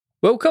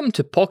Welcome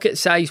to Pocket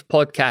Size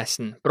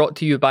Podcasting, brought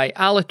to you by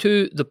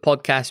Alitu, the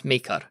podcast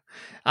maker.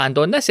 And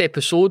on this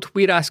episode,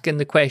 we're asking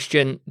the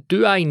question,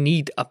 do I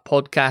need a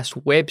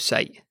podcast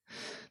website?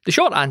 The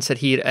short answer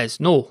here is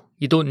no,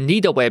 you don't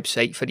need a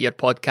website for your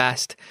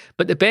podcast,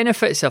 but the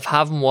benefits of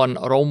having one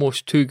are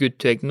almost too good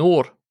to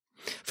ignore.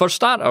 For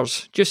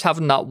starters, just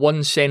having that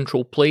one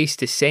central place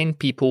to send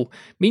people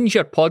means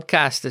your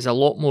podcast is a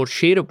lot more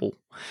shareable.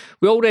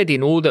 We already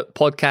know that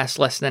podcast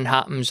listening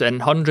happens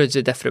in hundreds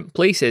of different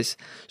places,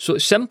 so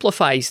it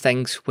simplifies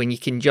things when you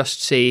can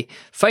just say,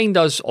 find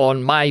us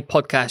on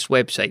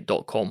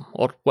mypodcastwebsite.com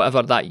or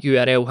whatever that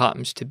URL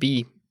happens to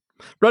be.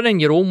 Running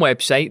your own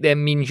website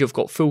then means you've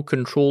got full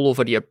control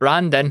over your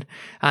branding,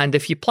 and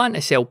if you plan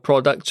to sell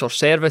products or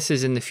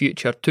services in the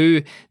future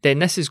too, then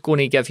this is going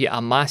to give you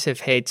a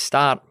massive head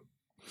start.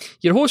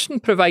 Your hosting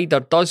provider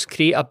does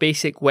create a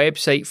basic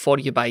website for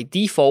you by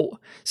default.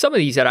 Some of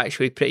these are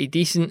actually pretty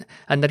decent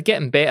and they're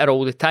getting better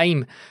all the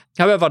time.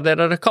 However, there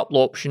are a couple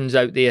options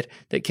out there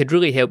that could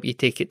really help you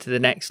take it to the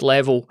next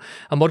level,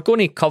 and we're going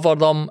to cover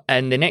them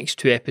in the next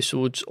two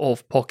episodes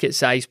of Pocket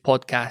Size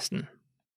Podcasting.